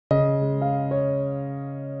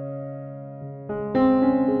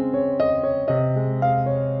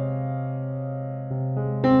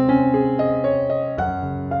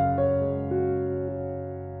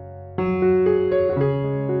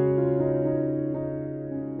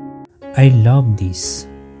I love this.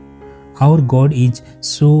 Our God is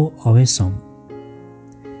so awesome.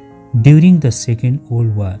 During the Second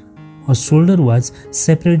World War, a soldier was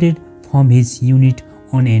separated from his unit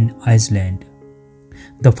on an island.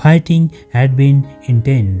 The fighting had been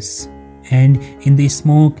intense, and in the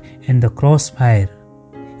smoke and the crossfire,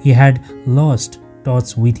 he had lost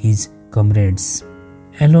touch with his comrades.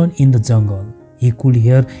 Alone in the jungle, he could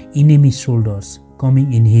hear enemy soldiers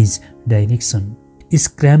coming in his direction.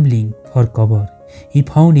 Scrambling for cover, he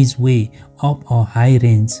found his way up a high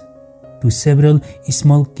range to several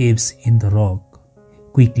small caves in the rock.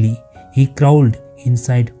 Quickly, he crawled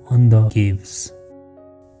inside on the caves.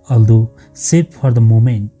 Although safe for the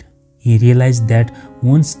moment, he realized that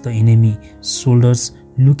once the enemy soldiers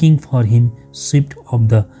looking for him swept up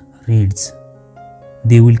the raids,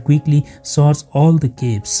 they will quickly search all the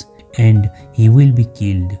caves and he will be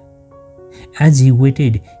killed. As he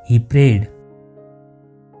waited, he prayed,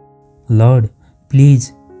 "Lord,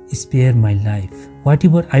 please spare my life.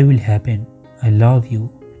 Whatever I will happen, I love you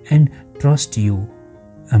and trust you.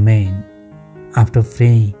 Amen." After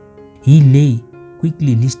praying, he lay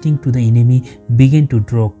quickly listening to the enemy began to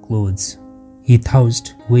draw close. He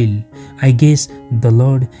thought, "Well, I guess the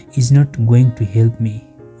Lord is not going to help me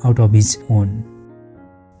out of his own."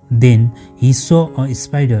 Then he saw a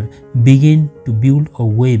spider begin to build a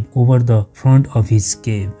web over the front of his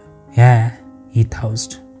cave. "Yeah," he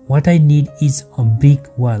thought, "what I need is a brick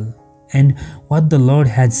wall, and what the Lord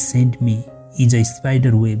has sent me is a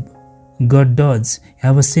spider web." God does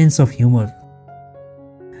have a sense of humor.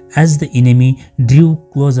 As the enemy drew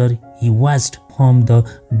closer, he watched from the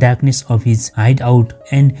darkness of his hideout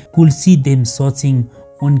and could see them searching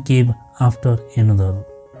one cave after another.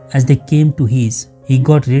 As they came to his, he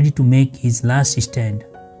got ready to make his last stand.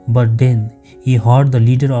 But then he heard the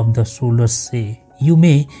leader of the soldiers say, "You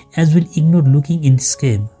may as well ignore looking in this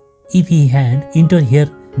cave. If he had entered here,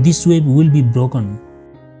 this web will be broken."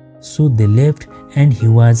 So they left and he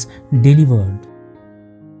was delivered.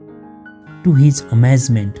 To his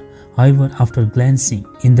amazement, however, after glancing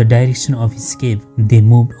in the direction of his cave, they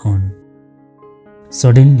moved on.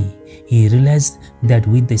 Suddenly, he realized that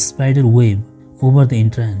with the spider web over the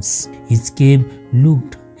entrance, his cave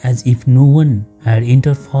looked as if no one had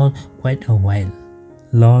entered for quite a while.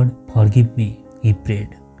 "Lord, forgive me," he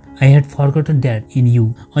prayed. "I had forgotten that in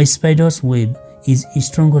you, a spider's web is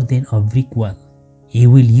stronger than a brick wall. He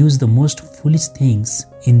will use the most foolish things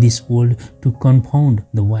in this world to confound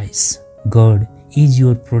the wise. God is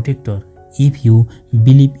your protector if you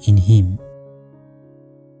believe in him."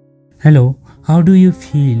 Hello, how do you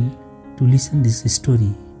feel to listen this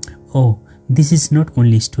story? Oh, this is not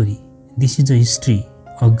only a story. This is a history,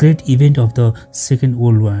 a great event of the Second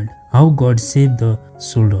World War, how God saved the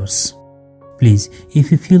soldiers. Please,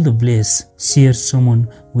 if you feel the bless, share someone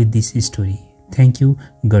with this story. Thank you.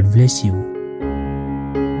 God bless you.